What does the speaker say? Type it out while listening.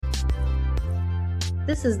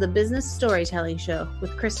This is the Business Storytelling Show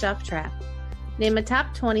with Christoph Trapp. Name a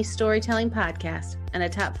top 20 storytelling podcast and a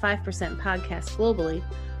top 5% podcast globally.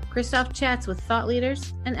 Christoph chats with thought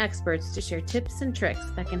leaders and experts to share tips and tricks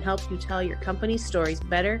that can help you tell your company's stories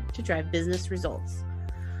better to drive business results.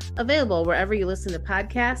 Available wherever you listen to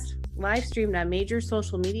podcasts, live streamed on major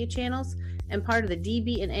social media channels, and part of the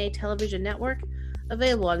DB&A television network,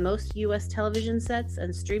 available on most U.S. television sets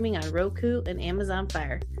and streaming on Roku and Amazon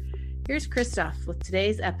Fire. Here's Christoph with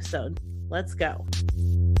today's episode. Let's go.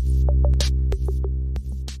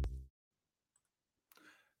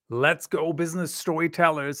 Let's go, business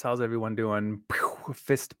storytellers. How's everyone doing?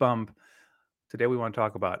 Fist bump. Today we want to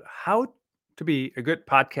talk about how to be a good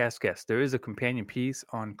podcast guest. There is a companion piece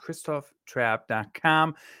on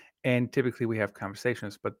christophtrapp.com, and typically we have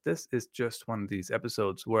conversations, but this is just one of these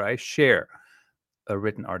episodes where I share a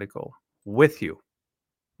written article with you,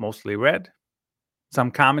 mostly read, some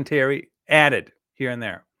commentary added here and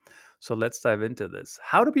there. So let's dive into this.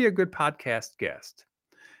 How to be a good podcast guest.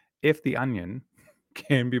 If The Onion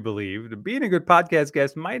can be believed, being a good podcast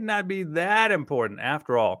guest might not be that important.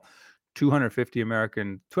 After all, 250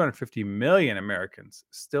 million Americans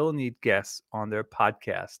still need guests on their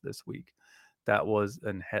podcast this week. That was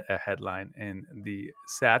a headline in the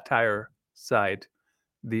satire site,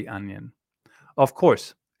 The Onion. Of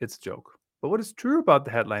course, it's a joke. But what is true about the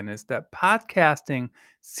headline is that podcasting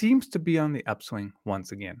seems to be on the upswing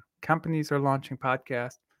once again. Companies are launching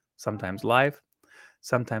podcasts, sometimes live,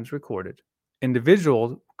 sometimes recorded.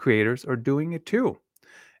 Individual creators are doing it too.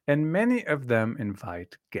 And many of them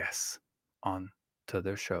invite guests on to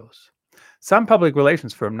their shows. Some public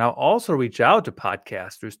relations firms now also reach out to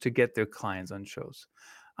podcasters to get their clients on shows.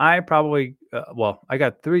 I got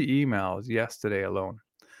 3 emails yesterday alone.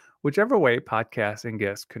 Whichever way podcasts and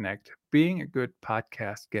guests connect, being a good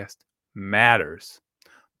podcast guest matters.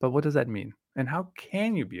 But what does that mean? And how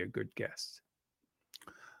can you be a good guest?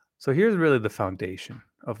 So here's really the foundation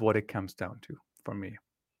of what it comes down to for me.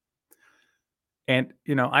 And,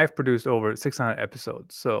 I've produced over 600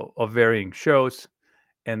 episodes, of varying shows,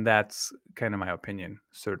 and that's kind of my opinion,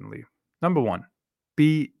 certainly. Number 1,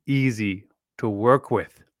 be easy to work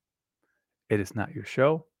with. It is not your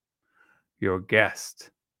show, your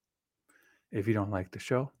guest. If you don't like the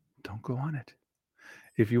show, don't go on it.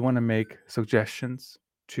 If you want to make suggestions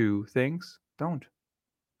to things, don't.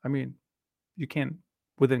 I mean, you can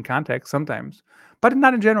within context sometimes, but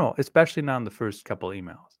not in general, especially not in the first couple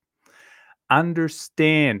emails.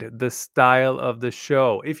 Understand the style of the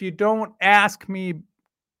show. If you don't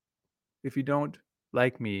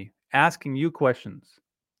like me asking you questions,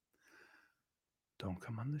 don't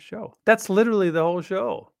come on the show. That's literally the whole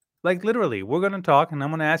show. Like, literally, we're going to talk and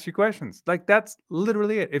I'm going to ask you questions. Like, that's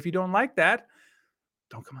literally it. If you don't like that,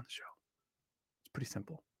 don't come on the show. It's pretty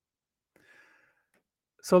simple.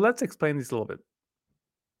 So let's explain these a little bit.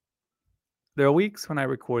 There are weeks when I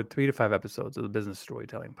record 3 to 5 episodes of the Business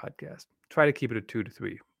Storytelling Podcast. Try to keep it at 2 to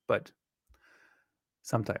 3, but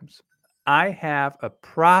sometimes I have a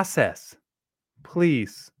process.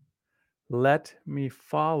 Please let me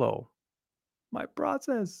follow my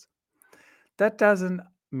process. That doesn't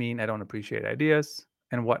mean I don't appreciate ideas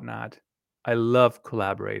and whatnot. I love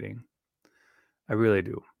collaborating. I really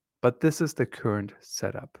do. But this is the current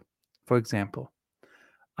setup. For example,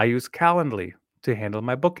 I use Calendly to handle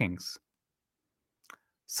my bookings.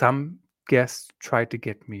 Some guests try to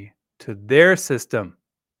get me to their system.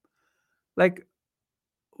 Like,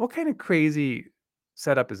 what kind of crazy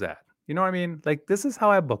setup is that? You know what I mean? Like, this is how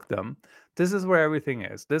I book them. This is where everything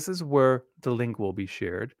is. This is where the link will be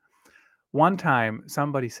shared. One time,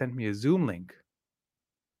 somebody sent me a Zoom link.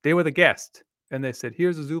 They were the guest, and they said,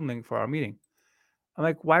 here's a Zoom link for our meeting. I'm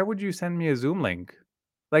like, why would you send me a Zoom link?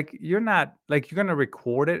 Like, you're going to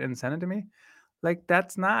record it and send it to me? Like,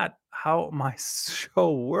 that's not how my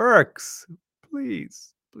show works.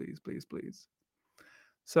 Please, please, please, please.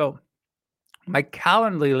 So my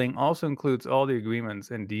Calendly link also includes all the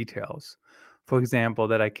agreements and details. For example,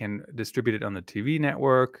 that I can distribute it on the TV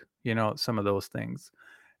network, some of those things.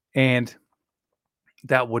 And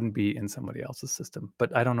that wouldn't be in somebody else's system.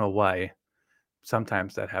 But I don't know why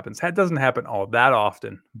sometimes that happens. That doesn't happen all that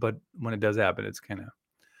often, but when it does happen, it's kind of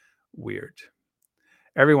weird.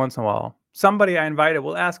 Every once in a while, somebody I invited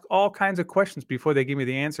will ask all kinds of questions before they give me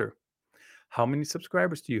the answer. How many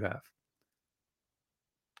subscribers do you have?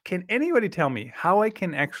 Can anybody tell me how I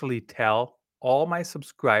can actually tell all my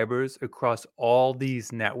subscribers across all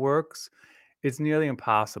these networks? It's nearly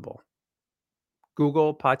impossible.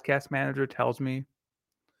 Google Podcast Manager tells me.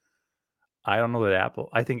 I don't know that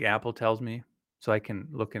I think Apple tells me, so I can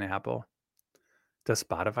look in Apple. Does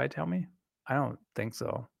Spotify tell me? I don't think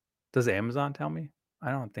so. Does Amazon tell me?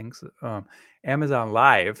 I don't think so. Amazon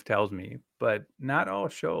Live tells me, but not all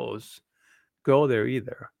shows go there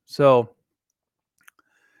either. So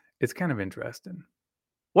it's kind of interesting.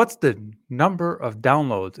 What's the number of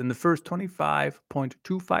downloads in the first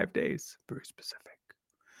 25.25 days? Very specific.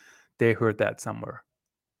 They heard that somewhere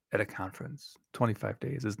at a conference. 25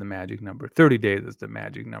 days is the magic number. 30 days is the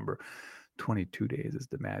magic number. 22 days is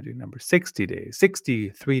the magic number. 60 days,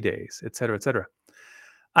 63 days, et cetera, et cetera.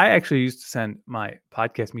 I actually used to send my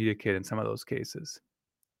podcast media kit in some of those cases.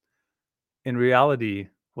 In reality,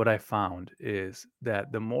 what I found is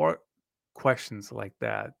that the more questions like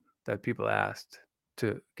that people asked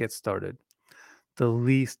to get started, the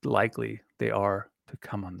least likely they are to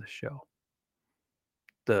come on the show.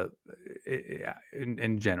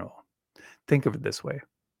 In general, think of it this way: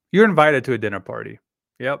 you're invited to a dinner party.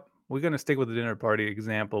 Yep, we're going to stick with the dinner party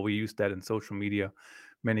example. We used that in social media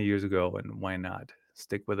many years ago, and why not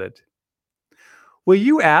stick with it? Will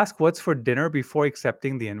you ask what's for dinner before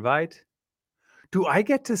accepting the invite? Do I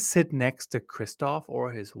get to sit next to Christoph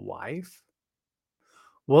or his wife?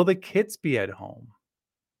 Will the kids be at home?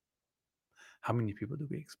 How many people do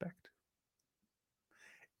we expect?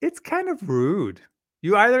 It's kind of rude.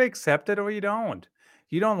 You either accept it or you don't.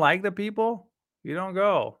 You don't like the people, you don't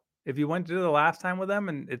go. If you went to the last time with them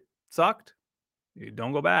and it sucked, you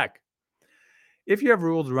don't go back. If you have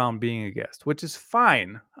rules around being a guest, which is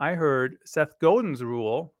fine. I heard Seth Godin's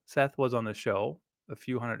rule, Seth was on the show a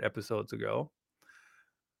few hundred episodes ago,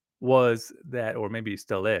 was that, or maybe he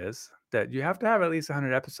still is, that you have to have at least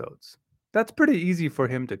 100 episodes. That's pretty easy for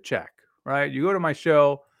him to check, right? You go to my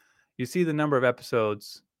show, you see the number of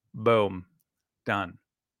episodes, boom, done.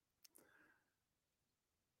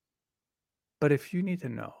 But if you need to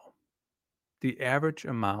know the average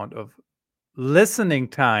amount of listening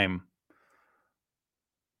time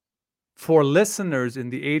for listeners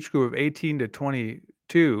in the age group of 18 to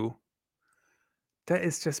 22, that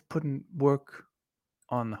is just putting work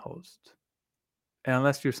on the host. And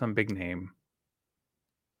unless you're some big name,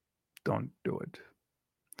 don't do it.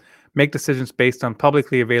 Make decisions based on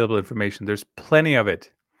publicly available information. There's plenty of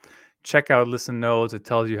it. Check out Listen Notes. It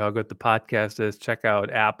tells you how good the podcast is. Check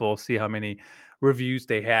out Apple. See how many reviews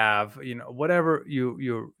they have. You know, whatever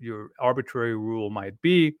your arbitrary rule might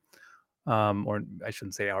be, or I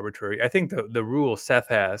shouldn't say arbitrary. I think the rule Seth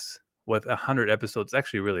has with 100 episodes is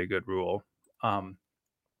actually really a good rule,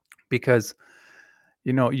 because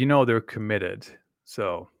you know they're committed.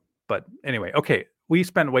 So, but anyway, okay, we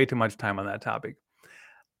spent way too much time on that topic.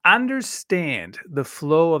 Understand the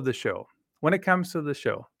flow of the show. When it comes to the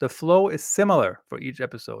show, the flow is similar for each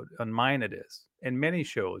episode. On mine, it is. And many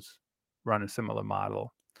shows run a similar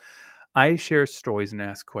model. I share stories and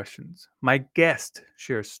ask questions. My guest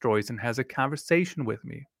shares stories and has a conversation with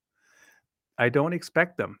me. I don't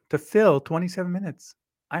expect them to fill 27 minutes.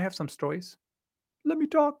 I have some stories. Let me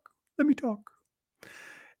talk. Let me talk.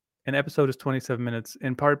 An episode is 27 minutes,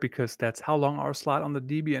 in part because that's how long our slot on the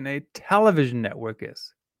DBNA television network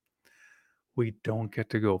is. We don't get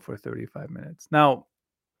to go for 35 minutes. Now,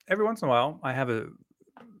 every once in a while, I have a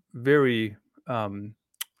very, I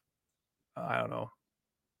don't know,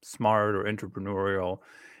 smart or entrepreneurial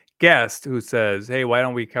guest who says, hey, why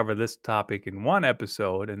don't we cover this topic in one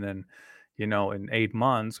episode? And then, in 8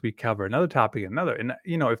 months, we cover another topic in another. And,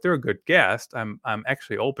 if they're a good guest, I'm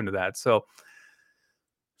actually open to that. So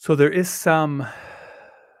there is some,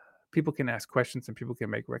 people can ask questions and people can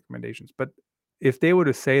make recommendations. But if they were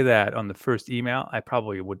to say that on the first email, I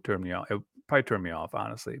probably would turn me off. It would probably turn me off,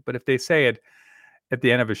 honestly. But if they say it at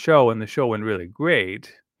the end of a show and the show went really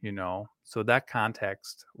great, so that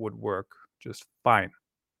context would work just fine.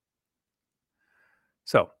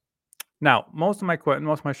 So now, most of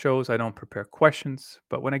my shows, I don't prepare questions.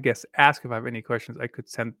 But when a guest asks if I have any questions, I could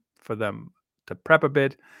send for them to prep a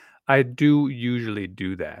bit. I do usually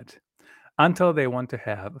do that until they want to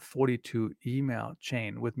have a 42 email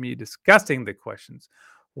chain with me discussing the questions.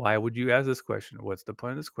 Why would you ask this question? What's the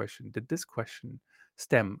point of this question? Did this question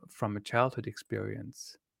stem from a childhood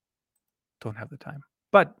experience? Don't have the time.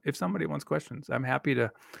 But if somebody wants questions, I'm happy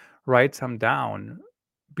to write some down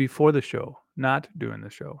before the show, not during the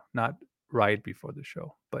show, not right before the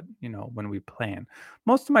show, but when we plan.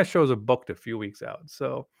 Most of my shows are booked a few weeks out.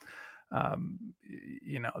 So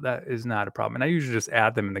that is not a problem. And I usually just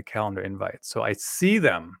add them in the calendar invite. So I see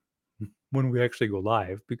them when we actually go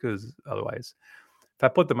live, because otherwise, if I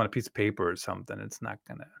put them on a piece of paper or something, it's not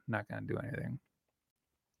gonna do anything.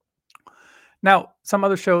 Now, some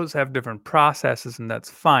other shows have different processes, and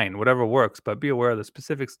that's fine, whatever works, but be aware of the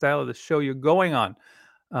specific style of the show you're going on.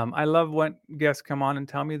 I love when guests come on and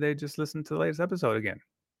tell me they just listened to the latest episode again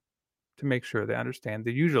to make sure they understand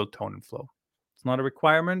the usual tone and flow. It's not a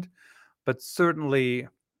requirement, but certainly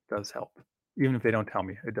does help. Even if they don't tell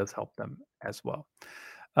me, it does help them as well.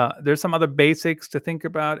 There's some other basics to think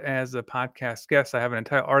about as a podcast guest. I have an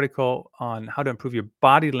entire article on how to improve your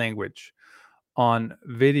body language on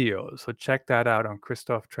video. So check that out on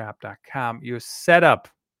christophtrapp.com. Your setup,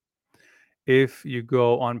 if you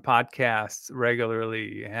go on podcasts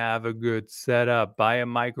regularly, have a good setup, buy a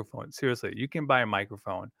microphone. Seriously, you can buy a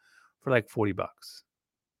microphone for like $40,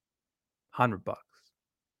 $100.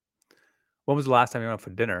 When was the last time you went out for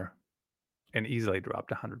dinner and easily dropped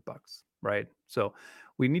 $100, right? So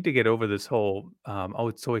we need to get over this whole, oh,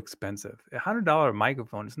 it's so expensive. $100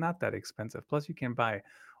 microphone is not that expensive. Plus, you can buy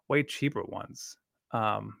way cheaper ones.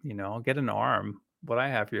 Get an arm, what I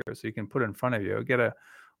have here, so you can put it in front of you. Get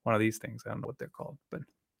one of these things. I don't know what they're called, but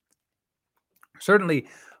certainly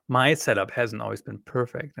my setup hasn't always been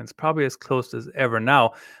perfect, and it's probably as close as ever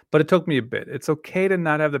now, but it took me a bit. It's okay to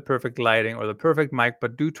not have the perfect lighting or the perfect mic,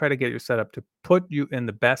 but do try to get your setup to put you in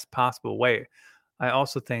the best possible way. I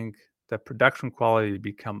also think that production quality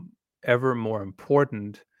become ever more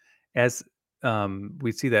important as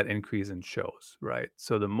we see that increase in shows, right?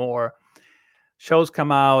 So the more shows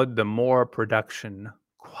come out, the more production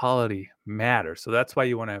quality matters. So that's why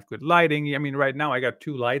you want to have good lighting. I mean, right now I got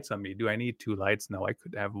 2 lights on me. Do I need 2 lights? No, I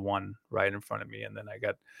could have one right in front of me, and then I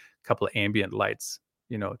got a couple of ambient lights,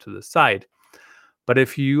 to the side. But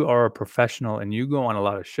if you are a professional and you go on a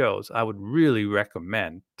lot of shows, I would really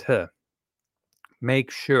recommend to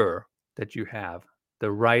make sure that you have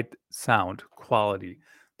the right sound quality,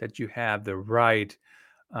 that you have the right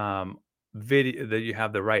video, that you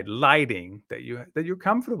have the right lighting, that you're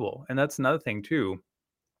comfortable. And that's another thing too,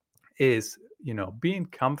 is being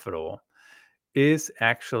comfortable is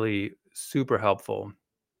actually super helpful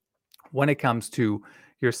when it comes to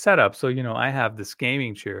your setup. So I have this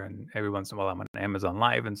gaming chair, and every once in a while I'm on Amazon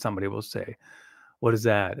Live and somebody will say, what is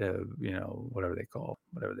that? Whatever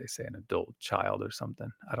they say, an adult child or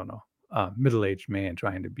something. I don't know. Middle-aged man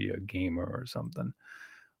trying to be a gamer or something.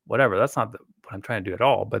 Whatever. That's not what I'm trying to do at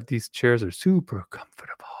all. But these chairs are super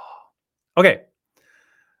comfortable. Okay.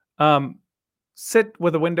 Sit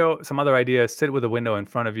with a window. Some other ideas. Sit with a window in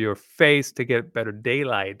front of your face to get better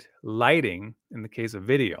daylight lighting in the case of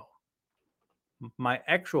video. My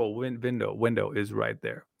actual window is right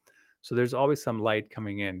there. So there's always some light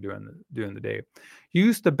coming in during the day.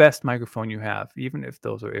 Use the best microphone you have, even if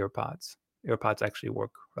those are AirPods. AirPods actually work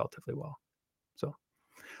relatively well. So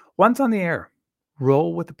once on the air,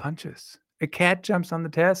 roll with the punches. A cat jumps on the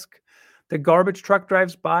desk. The garbage truck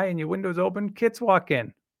drives by and your window's open. Kids walk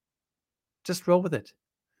in. Just roll with it,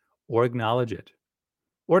 or acknowledge it,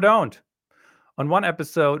 or don't. On one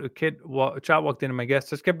episode, a child walked in and my guest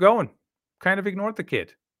just kept going. Kind of ignored the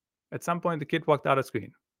kid. At some point, the kid walked out of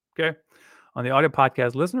screen. Okay. On the audio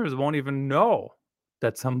podcast, listeners won't even know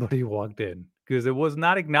that somebody walked in because it was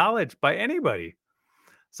not acknowledged by anybody.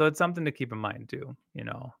 So it's something to keep in mind too,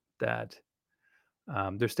 that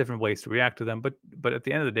there's different ways to react to them. But at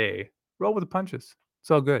the end of the day, roll with the punches. It's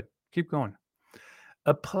all good. Keep going.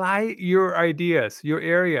 Apply your ideas, your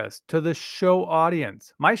areas to the show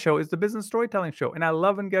audience. My show is the Business Storytelling Show. And I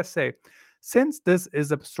love when guests say, since this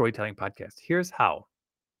is a storytelling podcast, here's how.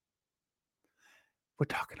 We're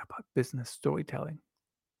talking about business storytelling.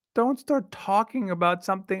 Don't start talking about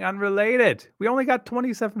something unrelated. We only got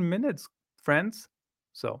 27 minutes, friends.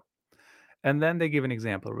 And then they give an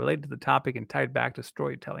example related to the topic and tied back to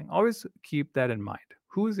storytelling. Always keep that in mind.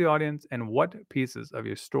 Who is the audience and what pieces of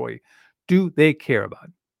your story do they care about?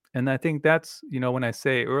 And I think that's, when I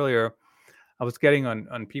say earlier, I was getting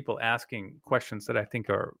on people asking questions that I think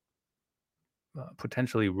are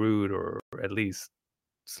potentially rude or at least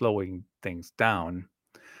slowing things down.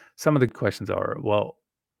 Some of the questions are, well,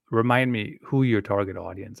 remind me who your target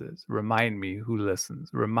audience is. Remind me who listens.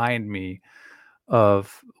 Remind me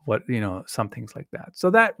of what, some things like that. So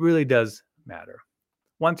that really does matter.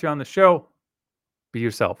 Once you're on the show, be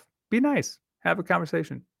yourself. Be nice. Have a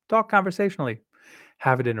conversation. Talk conversationally.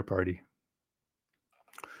 Have a dinner party.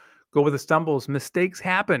 Go with the stumbles. Mistakes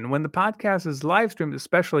happen. When the podcast is live streamed,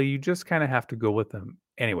 especially, you just kind of have to go with them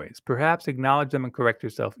anyways. Perhaps acknowledge them and correct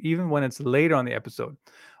yourself, even when it's later on the episode.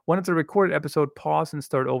 When it's a recorded episode, pause and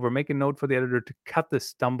start over. Make a note for the editor to cut the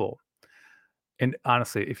stumble. And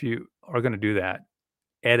honestly, if you are going to do that,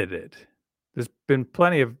 edit it. There's been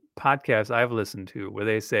plenty of podcasts I've listened to where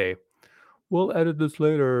they say, we'll edit this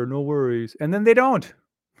later, no worries. And then they don't.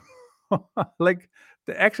 Like,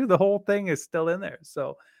 actually, the whole thing is still in there.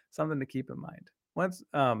 So something to keep in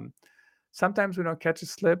mind. Sometimes we don't catch a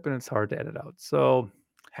slip and it's hard to edit out. So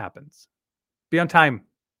happens. Be on time.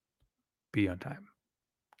 Be on time.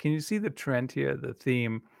 Can you see the trend here, the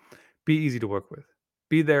theme? be easy to work with.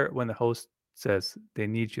 Be there when the host says they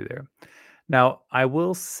need you there. Now, I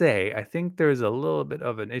will say, I think there's a little bit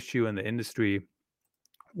of an issue in the industry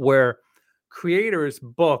where creators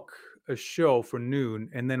book a show for noon,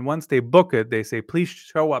 and then once they book it, they say, please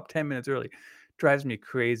show up 10 minutes early. Drives me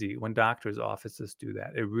crazy when doctors' offices do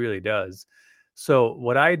that. It really does. So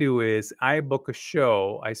what I do is I book a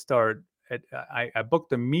show. I book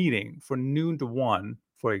the meeting for noon to 1,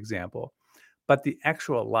 for example, but the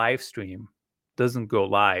actual live stream doesn't go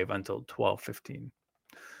live until 12:15,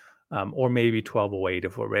 or maybe 12:08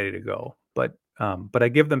 if we're ready to go. But I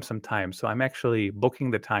give them some time. So I'm actually booking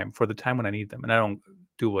the time for the time when I need them. And I don't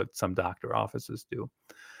do what some doctor offices do.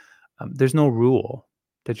 There's no rule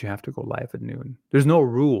that you have to go live at noon. There's no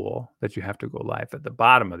rule that you have to go live at the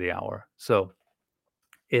bottom of the hour. So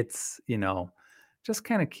it's, just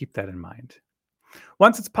kind of keep that in mind.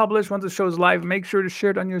 Once it's published, once the show's live, make sure to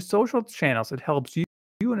share it on your social channels. It helps you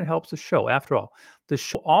and it helps the show. After all, the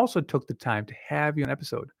show also took the time to have you on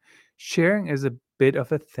episode. Sharing is a bit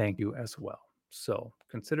of a thank you as well. So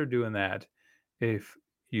consider doing that if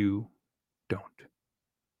you don't.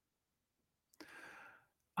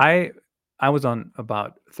 I was on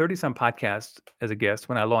about 30-some podcasts as a guest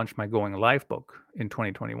when I launched my Going Live book in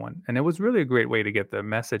 2021. And it was really a great way to get the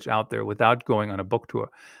message out there without going on a book tour.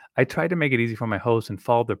 I tried to make it easy for my hosts and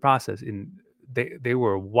follow their process. And they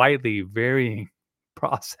were widely varying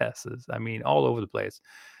processes. I mean, all over the place.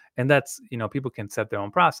 And that's, people can set their own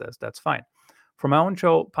process. That's fine. For my own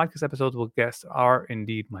show, podcast episodes with guests are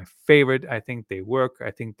indeed my favorite. I think they work. I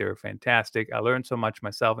think they're fantastic. I learned so much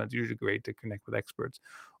myself, and it's usually great to connect with experts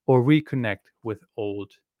or reconnect with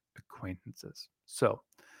old acquaintances. So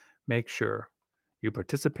make sure you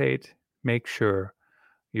participate. Make sure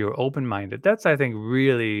you're open-minded. That's, I think,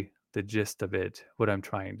 really the gist of it, what I'm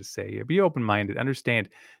trying to say. Be open-minded. Understand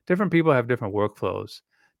different people have different workflows.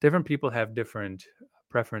 Different people have different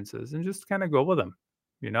preferences, and just kind of go with them,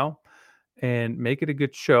 and make it a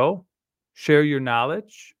good show. Share your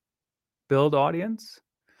knowledge, build audience,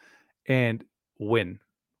 and win.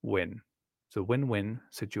 It's a win-win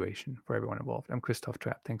situation for everyone involved. I'm Christoph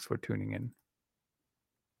Trapp. Thanks for tuning in.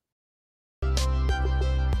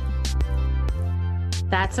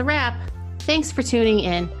 That's a wrap. Thanks for tuning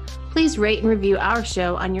in. Please rate and review our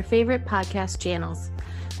show on your favorite podcast channels.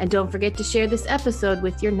 And don't forget to share this episode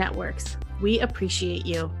with your networks. We appreciate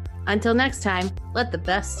you. Until next time, let the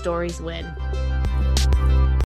best stories win.